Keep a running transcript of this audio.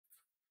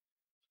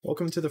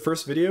Welcome to the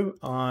first video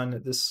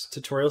on this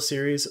tutorial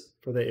series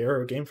for the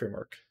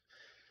AeroGameFramework.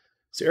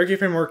 So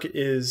AeroGameFramework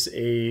is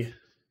a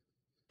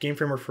game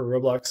framework for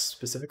Roblox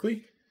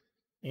specifically,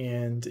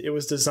 and it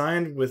was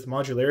designed with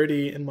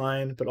modularity in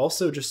mind, but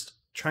also just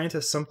trying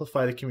to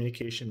simplify the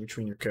communication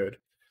between your code,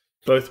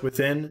 both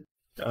within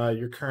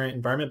your current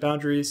environment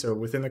boundaries, so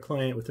within the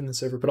client, within the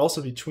server, but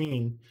also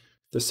between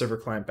the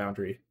server-client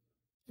boundary.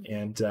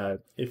 And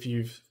if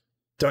you've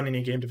done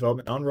any game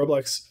development on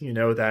Roblox, you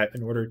know that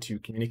in order to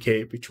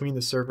communicate between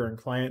the server and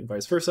client and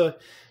vice versa,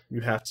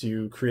 you have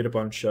to create a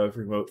bunch of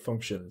remote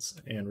functions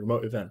and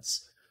remote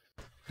events.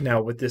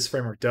 Now, what this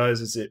framework does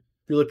is it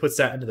really puts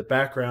that into the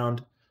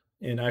background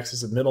and acts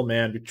as a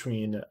middleman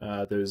between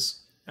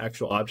those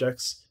actual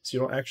objects, so you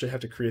don't actually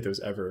have to create those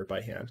ever by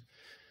hand.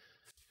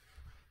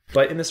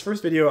 But in this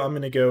first video, I'm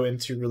going to go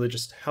into really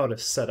just how to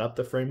set up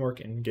the framework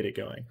and get it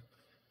going.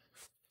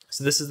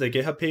 So this is the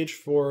GitHub page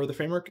for the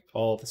framework.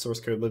 All the source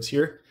code lives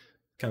here,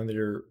 kind of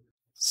your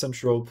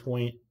central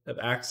point of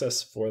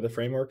access for the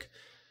framework.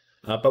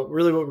 But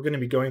really what we're going to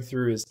be going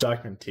through is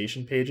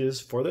documentation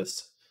pages for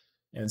this.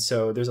 And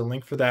so there's a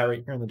link for that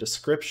right here in the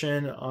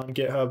description on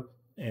GitHub,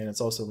 and it's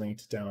also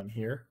linked down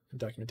here in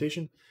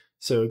documentation.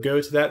 So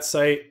go to that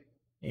site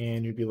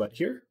and you'd be led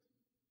here.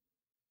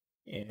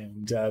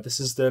 And this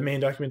is the main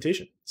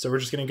documentation. So we're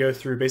just going to go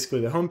through basically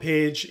the home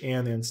page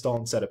and the install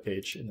and setup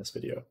page in this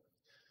video.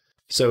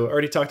 So I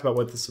already talked about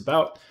what this is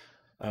about.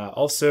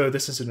 Also,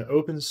 this is an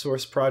open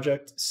source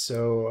project,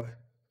 so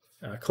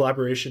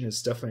collaboration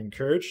is definitely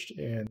encouraged.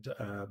 And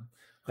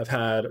I've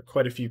had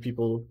quite a few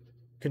people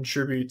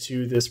contribute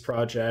to this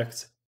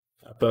project,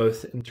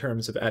 both in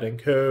terms of adding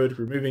code,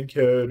 removing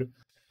code,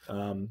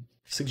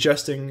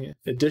 suggesting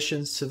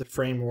additions to the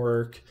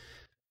framework,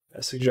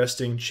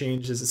 suggesting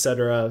changes,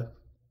 etc.,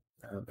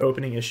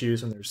 opening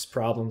issues when there's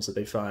problems that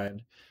they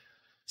find.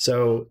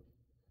 So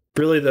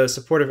really, the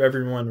support of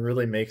everyone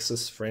really makes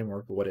this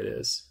framework what it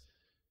is.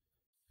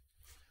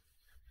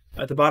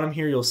 At the bottom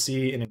here, you'll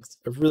see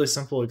a really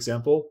simple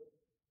example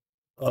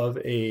of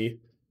a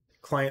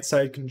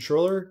client-side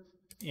controller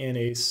and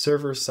a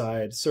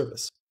server-side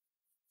service.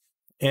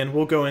 And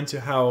we'll go into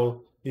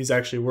how these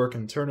actually work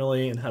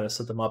internally and how to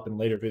set them up in a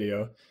later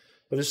video.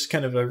 But this is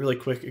kind of a really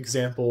quick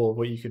example of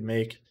what you could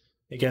make.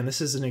 Again,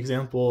 this is an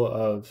example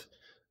of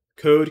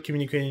code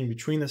communicating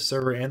between the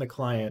server and the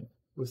client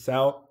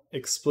without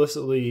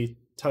explicitly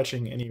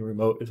touching any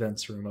remote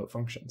events or remote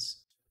functions.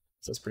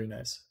 So that's pretty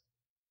nice.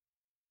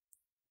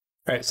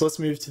 All right, so let's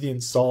move to the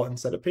install and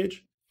setup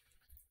page.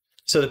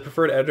 So the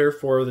preferred editor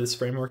for this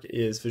framework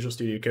is Visual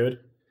Studio Code.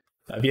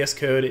 VS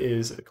Code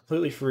is a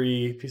completely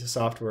free piece of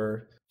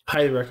software.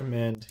 Highly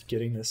recommend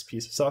getting this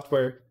piece of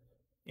software.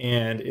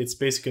 And it's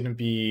basically going to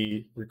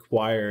be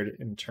required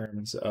in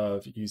terms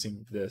of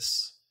using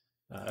this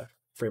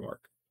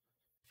framework.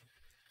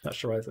 Not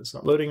sure why that's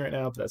not loading right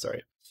now, but that's all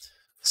right.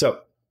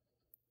 So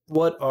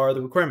what are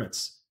the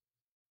requirements?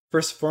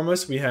 First and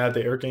foremost, we have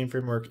the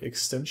AeroGameFramework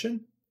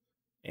extension,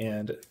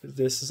 and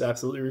this is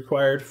absolutely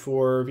required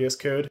for VS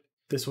Code.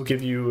 This will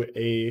give you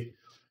an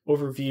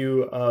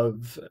overview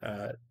of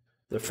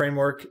the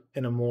framework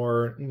in a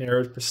more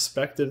narrowed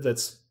perspective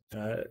that's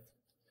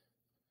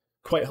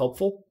quite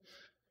helpful.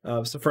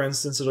 So for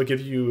instance, it'll give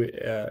you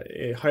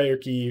a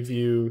hierarchy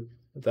view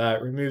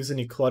that removes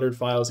any cluttered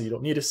files that you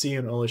don't need to see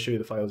and only show you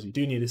the files you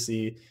do need to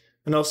see,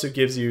 and also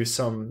gives you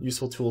some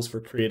useful tools for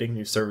creating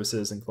new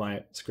services and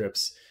client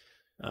scripts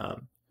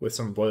with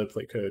some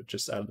boilerplate code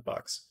just out of the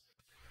box.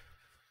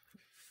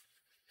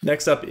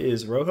 Next up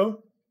is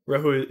Rojo.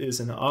 Rojo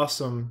is an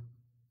awesome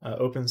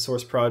open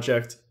source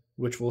project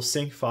which will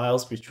sync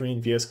files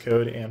between VS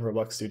Code and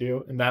Roblox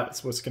Studio, and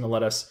that's what's going to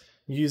let us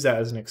use that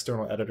as an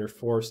external editor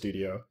for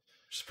Studio,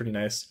 which is pretty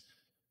nice.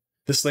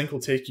 This link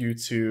will take you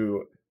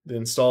to the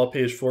install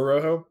page for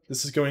Rojo.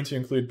 This is going to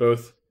include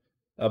both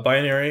a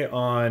binary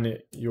on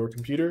your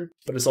computer,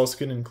 but it's also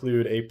going to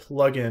include a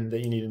plugin that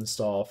you need to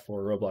install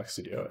for Roblox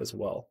Studio as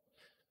well.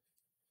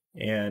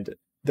 And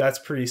that's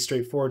pretty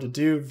straightforward to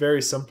do,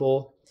 very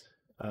simple.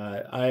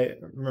 I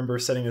remember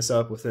setting this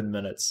up within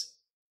minutes.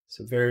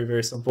 So very,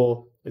 very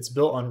simple. It's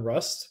built on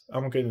Rust. I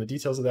won't get into the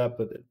details of that,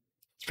 but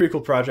it's a pretty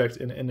cool project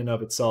in and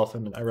of itself,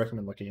 and I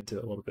recommend looking into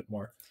it a little bit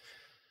more.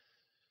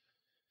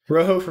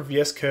 Rojo for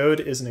VS Code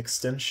is an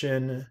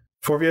extension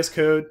for VS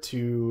Code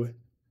to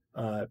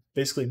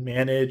basically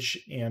manage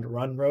and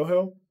run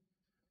Rojo.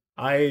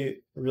 I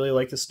really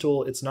like this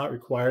tool. It's not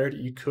required.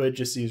 You could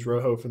just use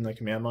Rojo from the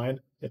command line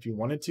if you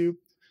wanted to.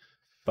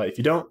 But if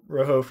you don't,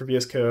 Rojo for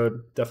VS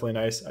Code, definitely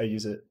nice. I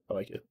use it. I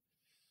like it.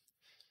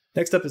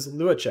 Next up is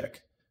LuaCheck.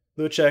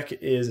 LuaCheck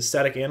is a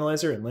static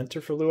analyzer and linter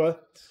for Lua.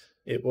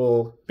 It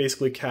will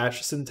basically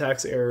catch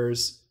syntax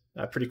errors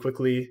pretty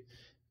quickly.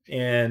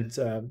 And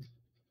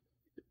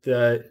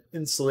the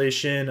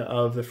installation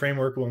of the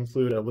framework will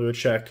include a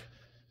LuaCheck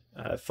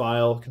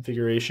file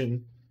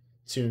configuration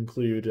to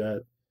include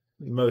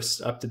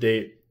most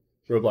up-to-date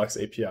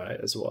Roblox API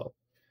as well.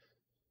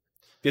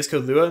 VS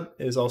Code Lua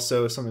is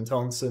also some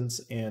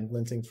IntelliSense and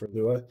linting for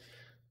Lua.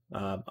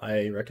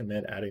 I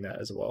recommend adding that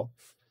as well.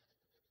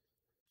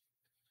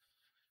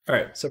 All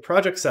right, so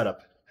project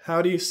setup.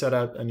 How do you set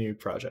up a new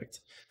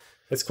project?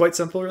 It's quite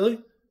simple, really.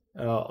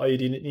 All you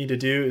need to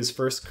do is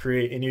first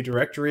create a new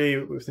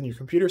directory within your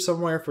computer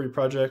somewhere for your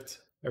project.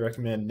 I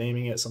recommend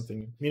naming it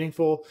something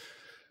meaningful,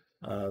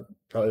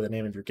 probably the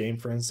name of your game,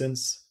 for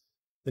instance.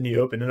 Then you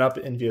open it up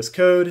in VS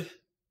Code,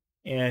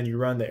 and you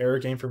run the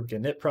AeroGameFramework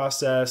init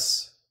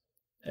process.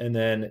 And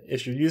then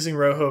if you're using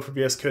Rojo for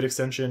VS Code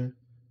extension,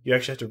 you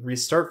actually have to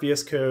restart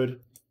VS Code.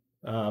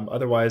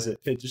 Otherwise,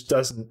 it just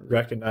doesn't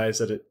recognize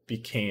that it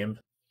became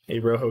a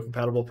Rojo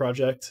compatible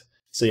project,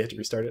 so you have to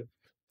restart it.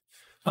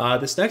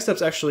 This next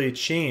step's actually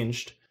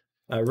changed.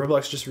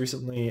 Roblox just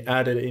recently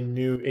added a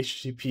new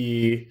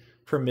HTTP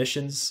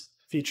permissions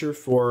feature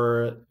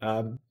for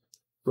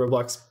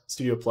Roblox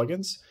Studio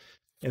plugins.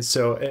 And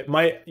so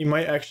you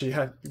might actually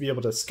have to be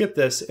able to skip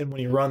this, and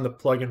when you run the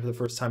plugin for the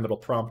first time, it'll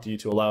prompt you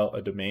to allow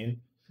a domain,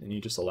 and you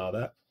just allow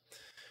that.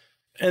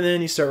 And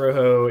then you start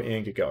Rojo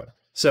and get going.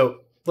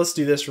 So let's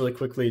do this really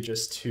quickly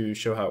just to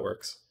show how it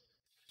works.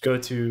 Go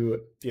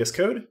to VS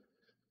Code,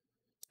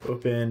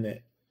 open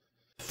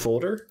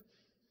folder.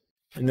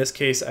 In this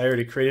case, I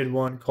already created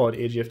one called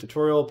AGF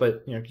tutorial,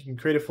 but you can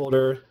create a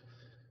folder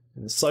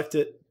and select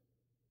it,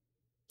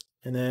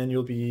 and then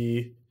you'll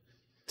be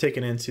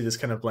taken into this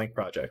kind of blank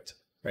project,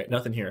 right?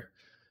 Nothing here.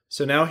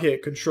 So now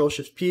hit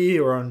Control-Shift-P,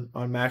 or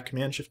on Mac,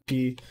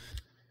 Command-Shift-P,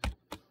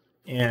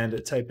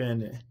 and type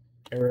in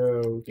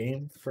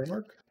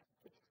AeroGameFramework.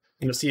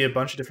 You'll see a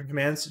bunch of different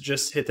commands.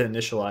 Just hit the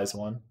initialize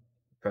one,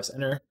 press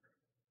enter.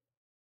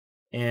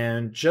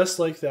 And just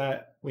like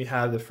that, we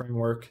have the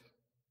framework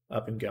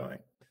up and going.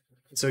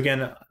 So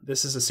again,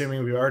 this is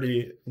assuming we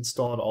already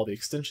installed all the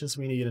extensions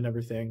we need and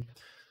everything.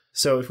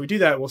 So if we do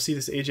that, we'll see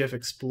this AGF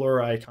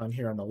Explorer icon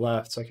here on the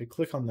left. So I could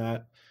click on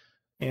that,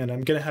 and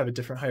I'm going to have a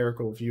different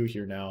hierarchical view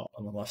here now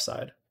on the left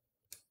side.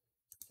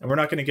 And we're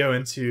not going to go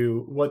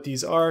into what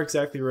these are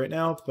exactly right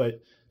now,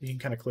 but you can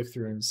kind of click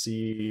through and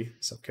see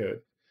some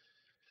code.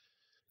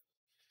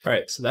 All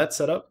right, so that's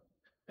set up.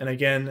 And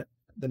again,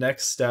 the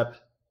next step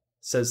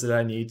says that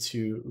I need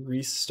to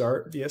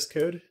restart VS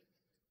Code.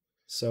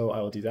 So I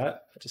will do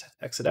that. I just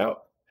exit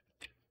out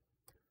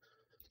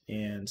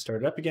and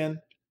start it up again.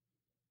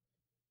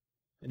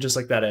 And just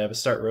like that, I have a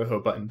Start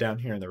Rojo button down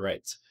here on the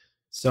right.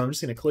 So I'm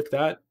just going to click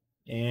that,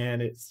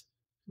 and it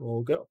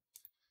will go.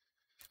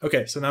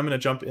 Okay, so now I'm going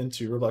to jump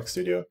into Roblox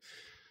Studio,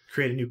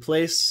 create a new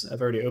place.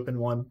 I've already opened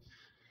one.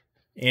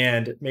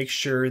 And make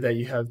sure that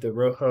you have the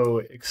Rojo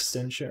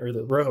extension or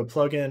the Rojo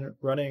plugin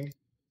running.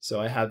 So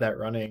I have that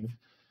running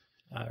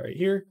right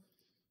here.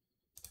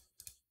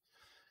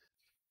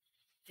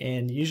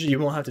 And usually you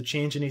won't have to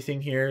change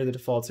anything here. The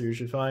defaults are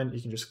usually fine.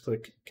 You can just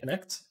click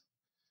connect.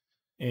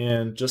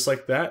 And just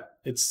like that,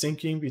 it's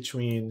syncing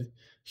between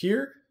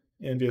here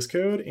and VS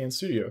Code and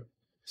Studio.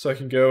 So I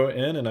can go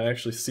in and I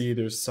actually see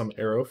there's some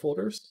arrow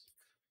folders.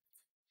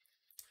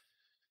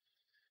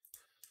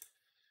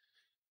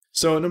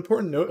 So an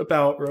important note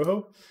about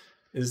Rojo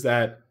is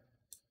that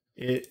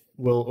it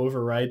will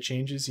override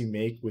changes you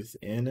make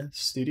within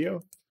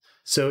Studio.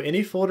 So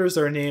any folders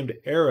that are named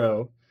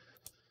arrow,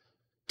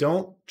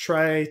 don't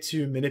try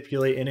to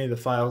manipulate any of the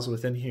files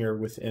within here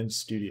within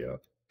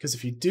Studio, because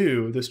if you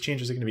do, those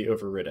changes are going to be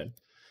overridden.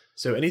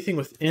 So anything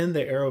within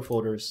the arrow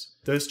folders,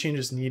 those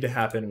changes need to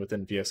happen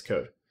within VS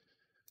Code.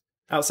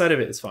 Outside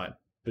of it is fine,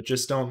 but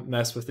just don't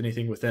mess with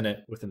anything within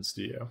it within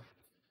Studio.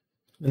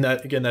 And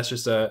that, again, that's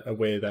just a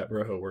way that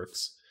Rojo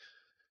works.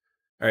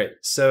 All right,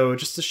 so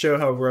just to show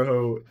how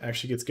Rojo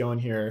actually gets going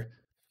here,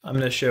 I'm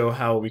going to show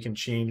how we can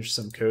change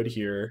some code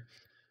here,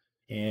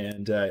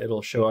 and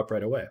it'll show up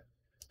right away.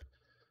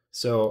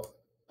 So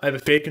I have a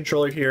fade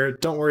controller here.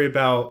 Don't worry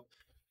about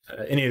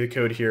any of the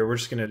code here. We're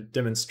just going to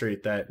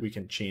demonstrate that we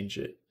can change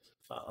it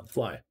on the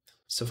fly.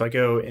 So if I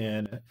go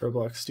in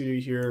Roblox Studio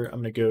here,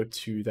 I'm going to go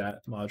to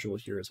that module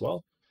here as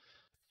well.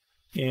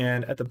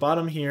 And at the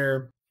bottom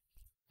here,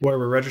 where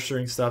we're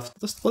registering stuff,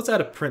 let's add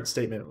a print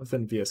statement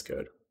within VS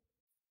Code.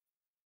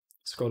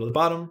 Scroll to the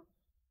bottom,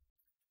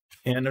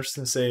 and I'm just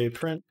going to say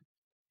print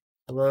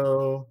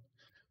hello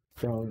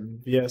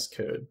from VS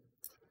Code.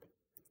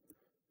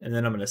 And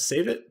then I'm going to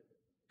save it,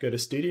 go to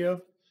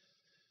Studio,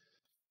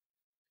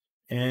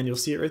 and you'll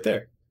see it right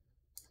there.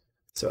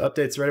 So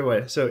updates right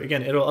away. So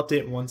again, it'll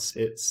update once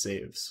it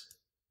saves.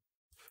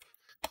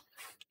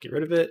 Get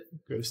rid of it,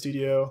 go to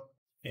Studio,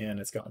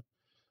 and it's gone.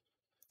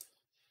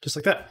 Just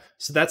like that.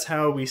 So that's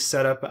how we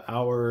set up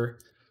our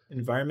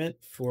environment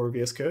for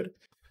VS Code.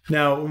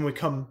 Now, when we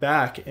come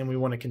back and we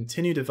want to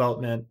continue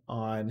development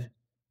on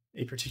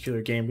a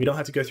particular game, we don't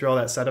have to go through all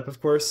that setup,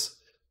 of course.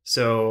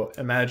 So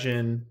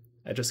imagine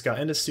I just got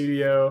into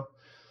Studio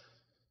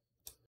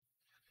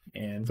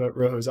and vote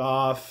Rojo's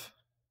off.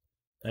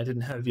 I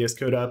didn't have VS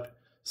Code up.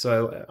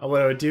 So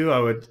what I would do, I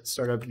would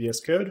start up VS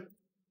Code.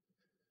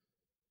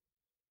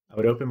 I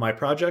would open my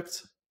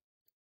project,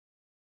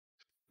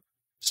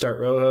 start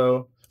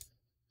Rojo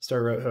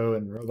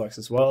and Roblox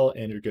as well,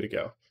 and you're good to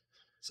go.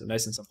 So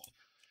nice and simple.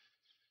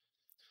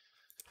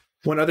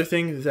 One other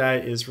thing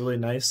that is really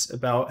nice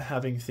about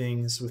having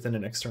things within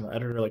an external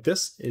editor like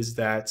this is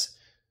that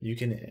you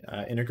can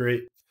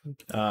integrate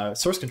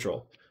source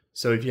control.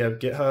 So if you have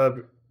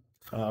GitHub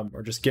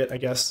or just Git, I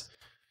guess,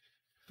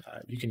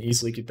 you can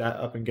easily get that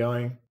up and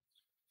going.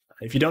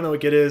 If you don't know what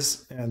Git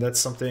is, and that's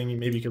something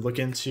maybe you could look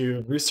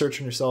into,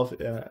 research on yourself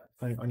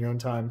on your own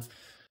time.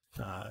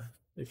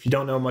 If you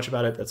don't know much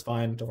about it, that's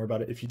fine. Don't worry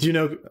about it. If you do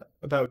know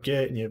about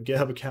Git and you have a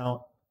GitHub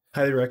account,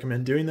 highly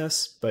recommend doing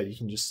this, but you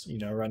can just,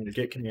 run your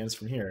Git commands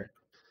from here.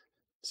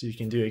 So you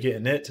can do a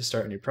git init to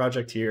start a new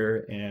project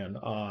here, and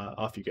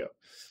off you go.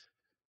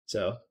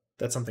 So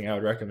that's something I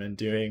would recommend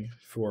doing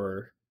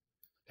for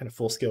kind of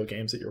full-scale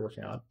games that you're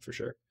working on, for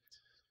sure.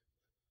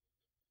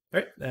 All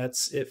right,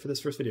 that's it for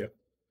this first video.